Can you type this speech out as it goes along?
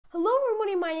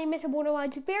my name is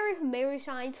Barry from Mary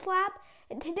Science Lab,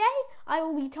 and today I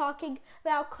will be talking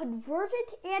about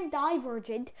convergent and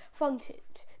divergent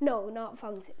functions. No, not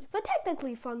functions, but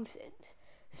technically functions.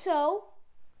 So,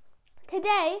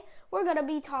 today we're going to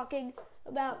be talking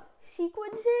about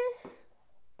sequences,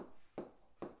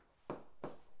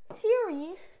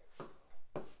 series,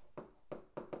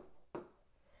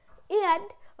 and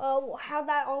how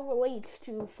that all relates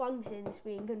to functions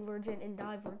being convergent and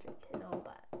divergent and all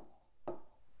that.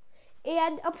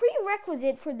 And a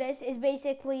prerequisite for this is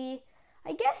basically,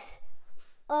 I guess,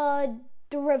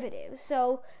 derivatives.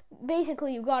 So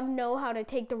basically you gotta know how to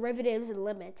take derivatives and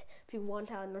limits if you want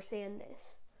to understand this.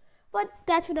 But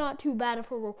that's not too bad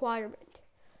of a requirement.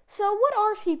 So what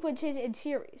are sequences and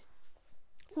series?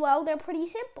 Well, they're pretty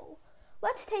simple.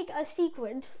 Let's take a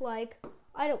sequence like,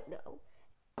 I don't know,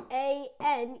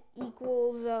 AN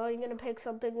equals, I'm going to pick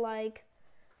something like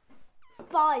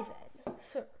 5N,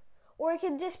 sure. Or it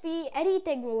can just be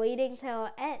anything relating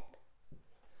to N.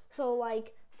 So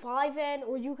like 5N,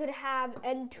 or you could have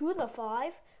N to the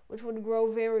 5, which would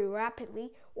grow very rapidly,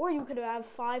 or you could have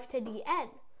 5 to the N,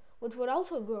 which would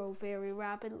also grow very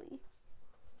rapidly.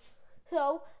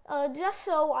 So, just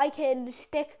so I can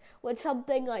stick with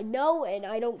something I know and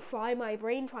I don't fry my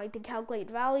brain trying to calculate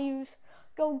values,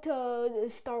 going to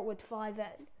start with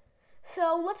 5N.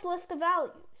 So let's list the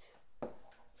values.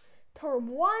 Term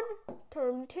 1,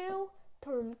 term 2,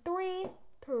 term 3,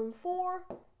 term 4,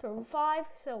 term 5,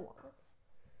 so on.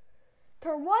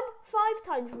 Term 1, 5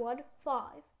 times 1, 5.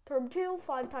 Term 2,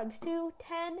 5 times 2,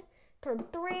 10. Term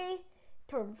 3,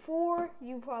 term 4,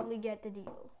 you probably get the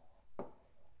deal.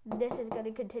 This is going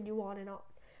to continue on and on.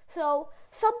 So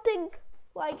something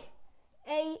like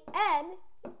AN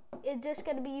is just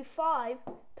going to be 5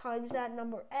 times that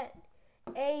number N.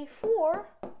 A4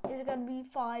 is going to be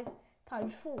 5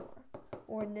 times 4,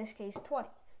 or in this case 20.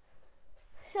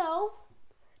 So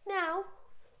now,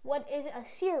 what is a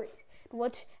series?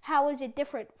 How is it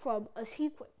different from a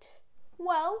sequence?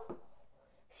 Well,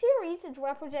 series is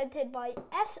represented by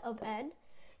S of N,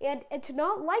 and it's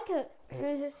not like a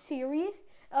series,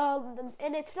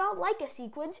 and it's not like a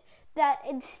sequence that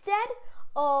instead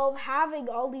of having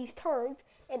all these terms,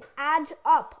 it adds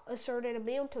up a certain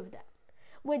amount of them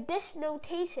with this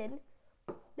notation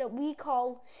that we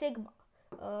call sigma.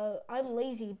 I'm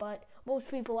lazy, but most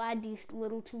people add these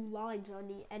little 2 lines on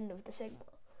the end of the sigma.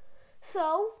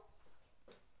 So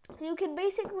you can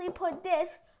basically put this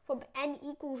from n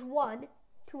equals 1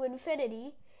 to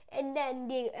infinity, and then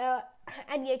you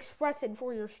express it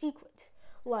for your sequence,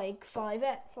 like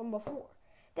 5n from before.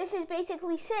 This is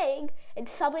basically saying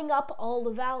it's summing up all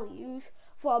the values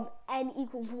from n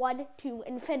equals 1 to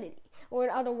infinity. Or in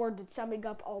other words, it's summing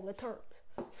up all the terms.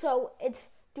 So it's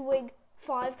doing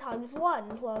 5 times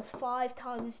 1 plus 5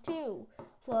 times 2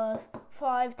 plus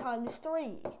 5 times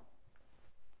 3.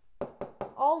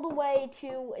 All the way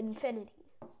to infinity.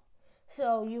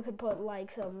 So you could put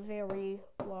like some very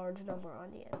large number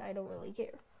on the end. I don't really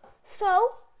care. So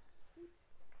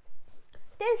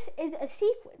this is a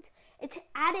sequence. It's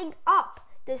adding up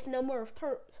this number of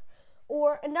terms.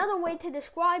 Or another way to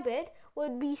describe it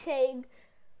would be saying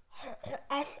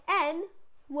Sn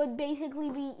would basically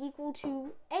be equal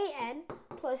to An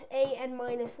plus An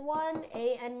minus 1,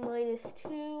 An minus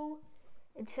 2,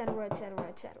 etc., etc.,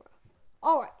 etc.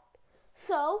 Alright,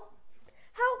 so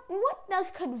what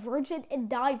does convergent and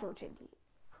divergent mean?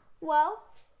 Well,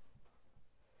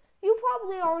 you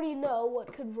probably already know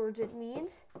what convergent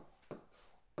means.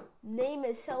 Name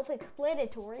is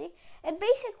self-explanatory. It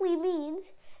basically means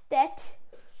that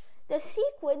the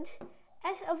sequence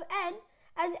S of n,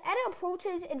 as n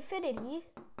approaches infinity,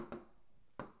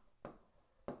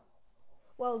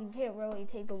 well, you can't really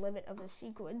take the limit of a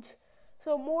sequence,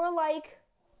 so more like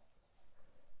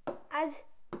as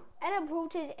n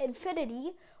approaches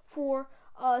infinity for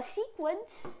a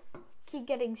sequence, keep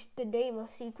getting the name of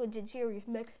sequence and series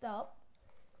mixed up,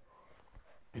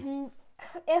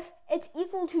 if it's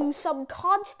equal to some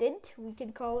constant, we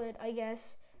can call it, I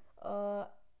guess, I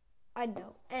don't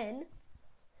know, n.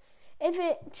 If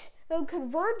it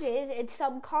converges in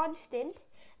some constant,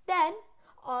 then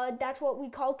that's what we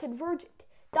call convergent.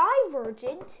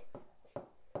 Divergent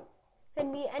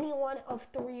can be any one of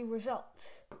 3 results.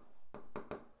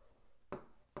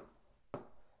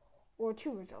 Or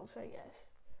 2 results, I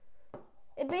guess.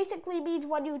 It basically means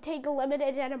when you take a limit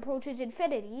and n approaches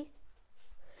infinity.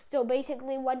 So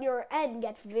basically when your n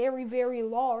gets very, very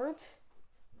large,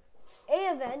 a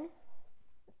of n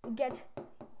gets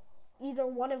either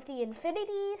one of the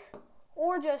infinities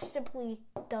or just simply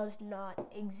does not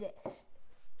exist.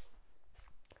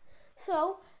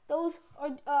 So those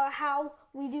are how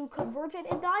we do convergent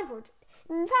and divergent.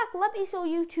 In fact, let me show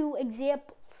you two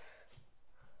examples.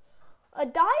 A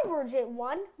divergent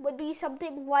one would be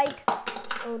something like,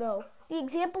 oh no, the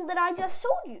example that I just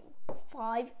showed you,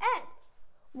 5n.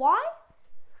 Why?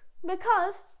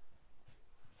 Because,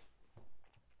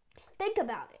 think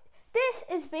about it. This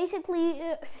is basically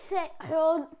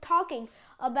talking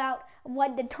about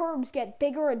when the terms get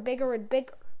bigger and bigger and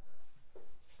bigger.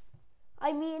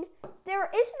 I mean,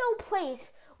 there is no place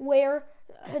where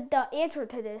the answer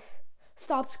to this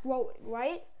stops growing,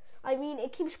 right? I mean,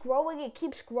 it keeps growing,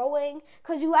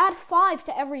 because you add 5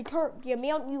 to every term. The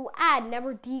amount you add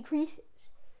never decreases.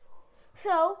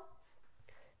 So,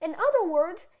 in other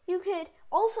words, you could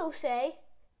also say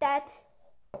that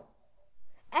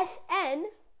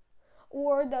Sn,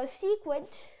 or the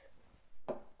sequence,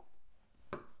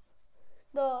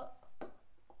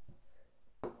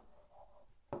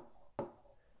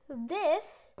 this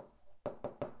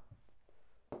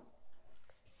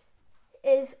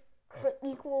is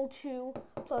equal to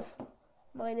plus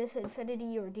minus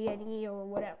infinity or dne or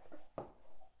whatever.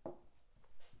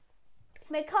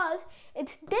 Because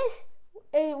it's this,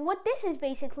 what this is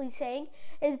basically saying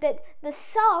is that the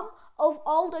sum of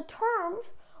all the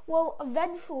terms will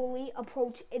eventually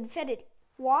approach infinity.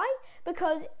 Why?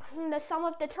 Because the sum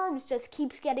of the terms just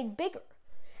keeps getting bigger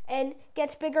and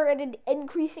gets bigger at an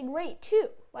increasing rate too.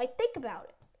 Like, think about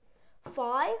it.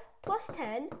 5 plus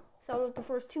 10, sum of the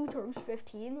first two terms,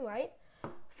 15, right?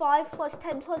 5 plus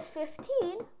 10 plus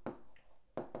 15,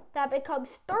 that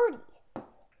becomes 30.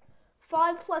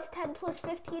 5 plus 10 plus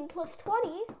 15 plus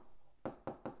 20,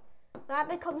 that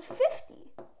becomes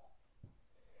 50.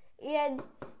 And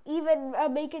even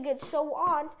making it so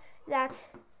on, that's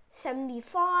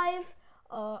 75,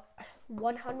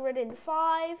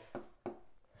 105,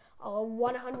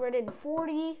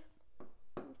 140,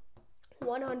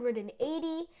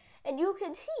 180, and you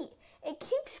can see it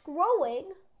keeps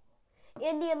growing,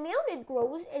 and the amount it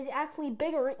grows is actually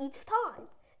bigger each time.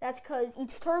 That's because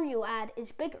each term you add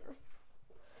is bigger.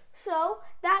 So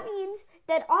that means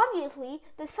that obviously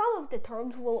the sum of the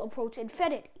terms will approach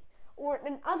infinity, or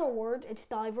in other words, it's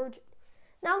divergent.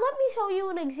 Now let me show you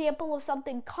an example of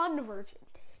something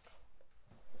convergent.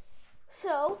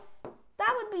 So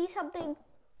that would be something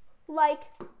like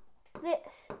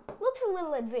this. Looks a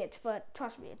little advanced, but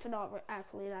trust me, it's not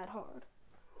actually that hard.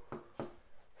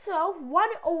 So 1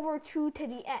 over 2 to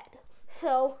the n.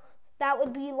 So that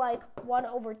would be like 1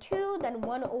 over 2, then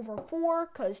 1 over 4,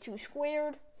 because 2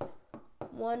 squared,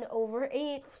 1 over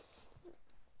 8.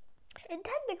 And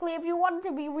technically, if you wanted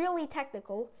to be really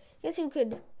technical, I guess you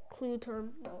could include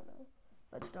term, no,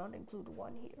 let's not include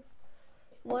 1 here.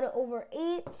 1 over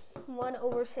 8, 1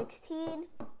 over 16,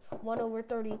 1 over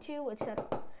 32,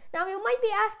 etc. Now you might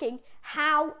be asking,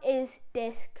 how is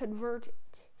this convergent?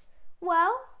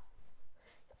 Well,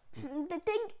 the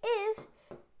thing is,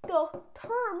 the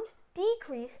terms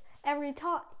decrease every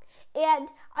time. And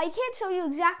I can't show you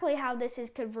exactly how this is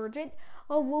convergent.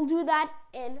 We'll do that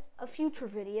in a future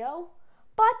video.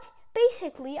 But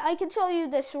basically, I can show you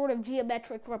this sort of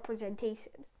geometric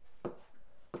representation.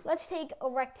 Let's take a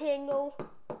rectangle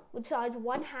with sides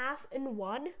 1/2 and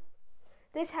 1.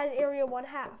 This has area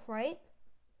 1/2, right?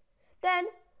 Then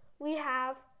we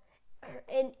have,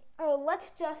 and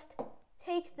let's just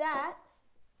take that,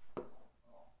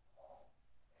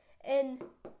 and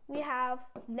we have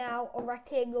now a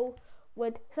rectangle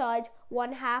with sides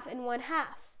 1/2 and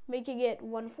 1/2, making it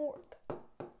 1/4.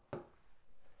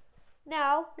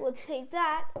 Now let's take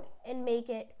that and make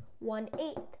it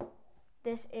 1/8.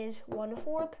 This is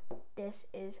 1/4. This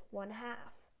is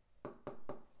 1/2.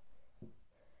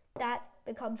 That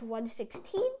becomes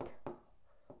 1/16,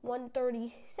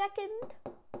 1/32,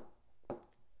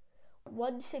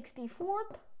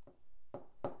 1/64,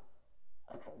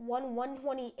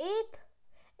 1/128,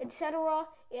 etc.,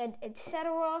 and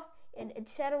etc., and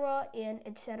etc., and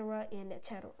etc., and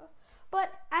etc.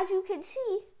 But as you can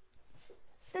see,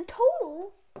 the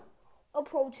total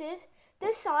approaches,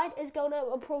 this side is going to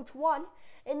approach 1,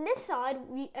 and this side,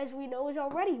 as we know, is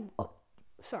already,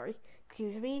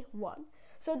 1.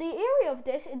 So the area of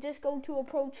this is just going to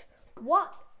approach 1.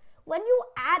 When you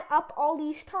add up all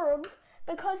these terms,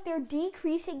 because they're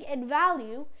decreasing in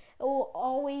value, it will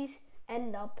always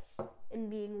end up in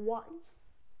being 1.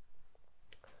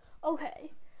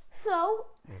 Okay, so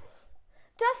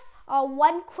just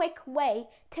one quick way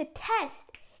to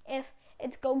test if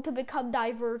it's going to become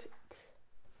divergent.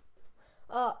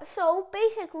 So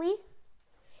basically,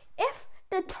 if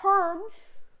the terms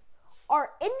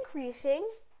are increasing,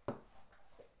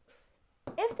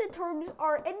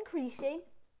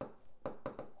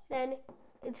 then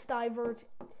it's divergent.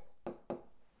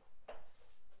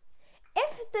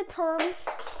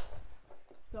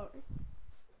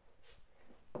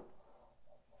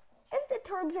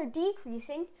 terms are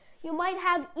decreasing, you might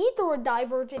have either a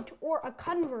divergent or a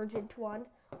convergent one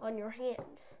on your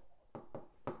hands.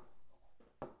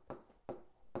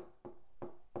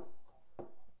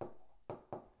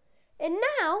 And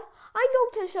now, I'm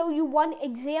going to show you one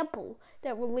example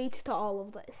that relates to all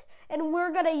of this. And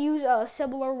we're going to use a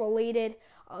similar related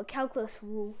calculus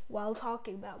rule while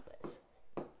talking about this.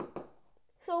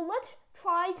 So let's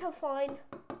try to find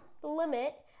the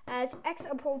limit as x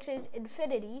approaches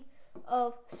infinity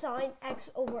of sine x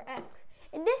over x.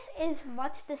 And this is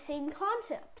much the same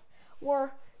concept.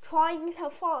 We're trying to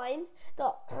find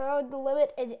the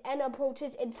limit as n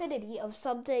approaches infinity of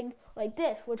something like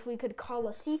this, which we could call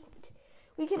a sequence.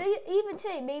 We could even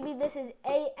say maybe this is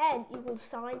an equals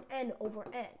sine n over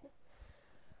n.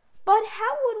 But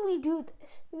how would we do this?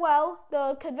 Well,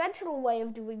 the conventional way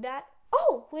of doing that,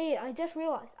 oh wait, I just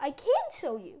realized, I can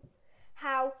show you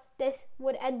how this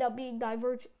would end up being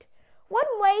divergent.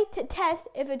 One way to test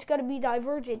if it's going to be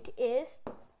divergent is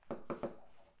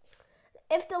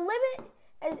if the limit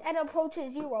as n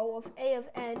approaches 0 of a of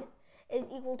n is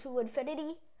equal to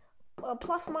infinity,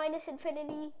 plus minus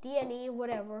infinity, dne,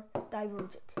 whatever,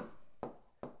 divergent.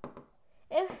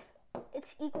 If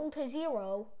it's equal to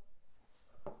 0,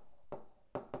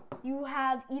 you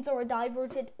have either a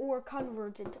divergent or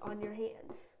convergent on your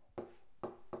hands.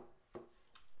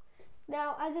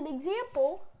 Now, as an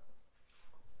example,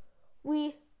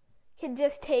 we can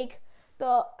just take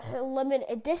the limit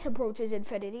as this approaches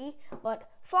infinity, but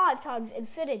 5 times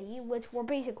infinity, which we're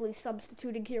basically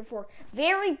substituting here for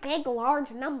very big,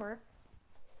 large number,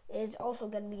 is also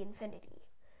going to be infinity.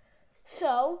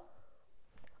 So,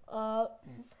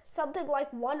 something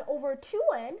like 1 over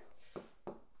 2n,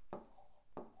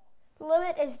 the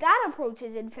limit as that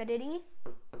approaches infinity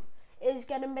is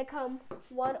going to become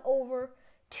 1 over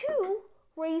 2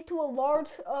 raised to a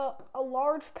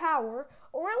large power,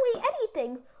 or really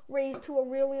anything raised to a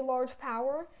really large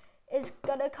power is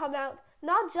going to come out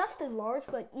not just as large,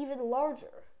 but even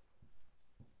larger.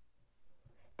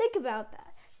 Think about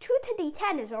that. 2 to the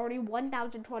 10 is already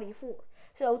 1024.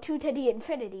 So 2 to the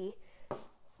infinity,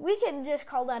 we can just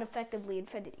call that effectively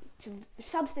infinity. It's a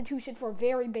substitution for a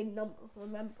very big number,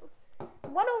 remember.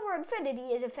 1 over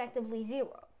infinity is effectively 0.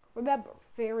 Remember,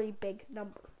 very big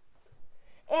number.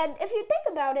 And if you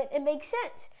think about it, it makes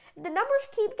sense. If the numbers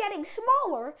keep getting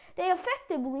smaller, they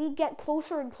effectively get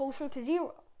closer and closer to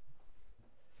 0.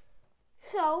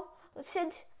 So,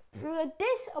 since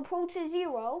this approaches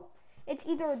 0, it's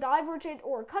either a divergent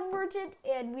or a convergent,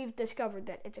 and we've discovered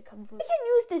that it's a convergent. We can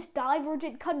use this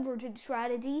divergent-convergent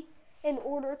strategy in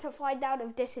order to find out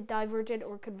if this is divergent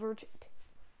or convergent.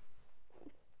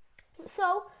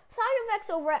 So, sine of x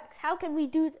over x, how can we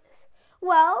do this?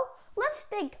 Well, let's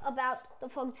think about the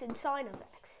function sine of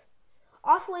x.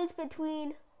 Oscillates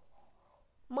between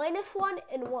 -1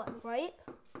 and 1, right?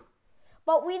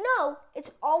 But we know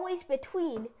it's always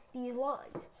between these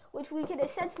lines, which we can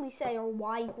essentially say are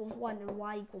y equals 1 and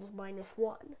y equals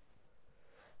 -1.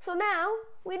 So now,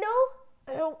 we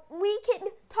know we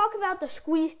can talk about the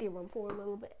squeeze theorem for a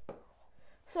little bit.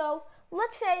 So,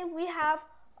 let's say we have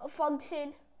a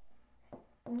function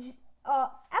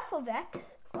f of x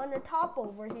on the top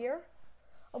over here,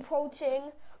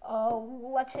 approaching,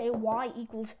 let's say y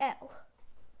equals L.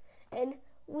 And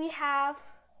we have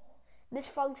this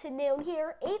function down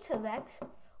here, h of x,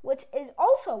 which is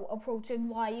also approaching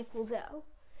y equals L.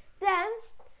 Then,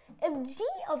 if g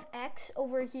of x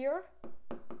over here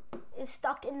is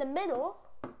stuck in the middle,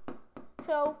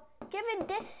 so given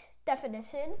this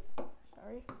definition,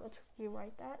 let's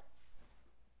rewrite that.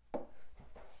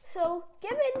 So,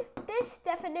 given this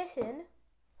definition,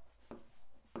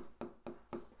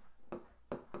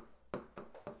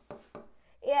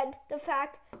 and the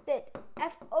fact that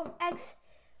f of x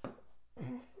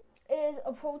is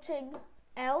approaching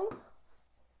L,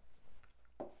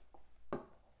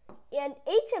 and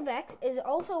h of x is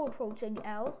also approaching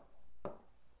L,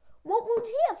 what will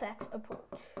g of x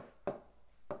approach?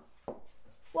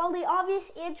 Well, the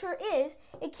obvious answer is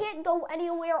it can't go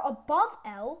anywhere above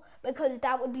L because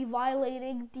that would be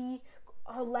violating the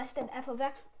less than f of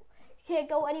x. It can't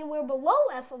go anywhere below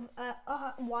f of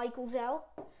y equals L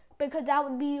because that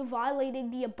would be violating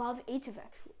the above h of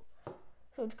x rule.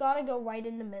 So it's got to go right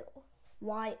in the middle.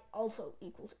 Y also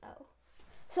equals L.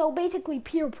 So basically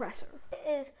peer pressure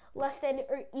is less than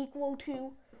or equal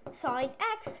to sine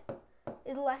x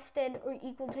is less than or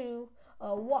equal to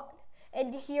 1.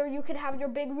 And here you could have your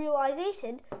big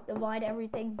realization, divide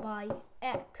everything by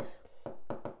x.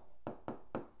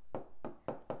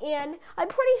 And I'm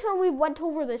pretty sure we went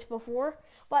over this before,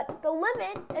 but the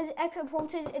limit as x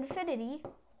approaches infinity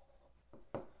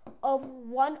of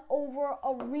 1 over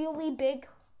a really big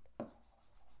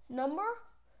number.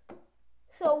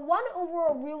 So 1 over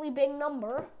a really big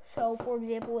number, so for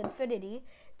example infinity,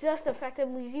 just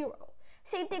effectively 0.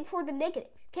 Same thing for the negative.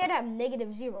 You can't have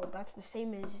negative 0. That's the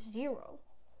same as 0.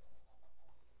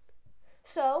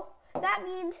 So that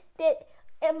means that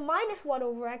if minus 1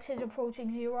 over x is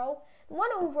approaching 0, 1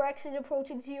 over x is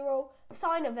approaching 0,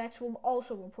 sine of x will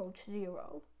also approach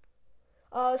 0.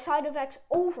 Sine of x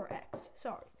over x,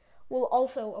 will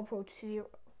also approach 0.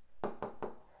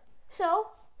 So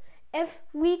if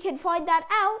we can find that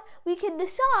out, we can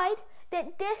decide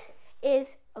that this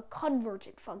is a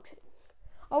convergent function.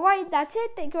 Alright, that's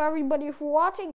it. Thank you everybody for watching.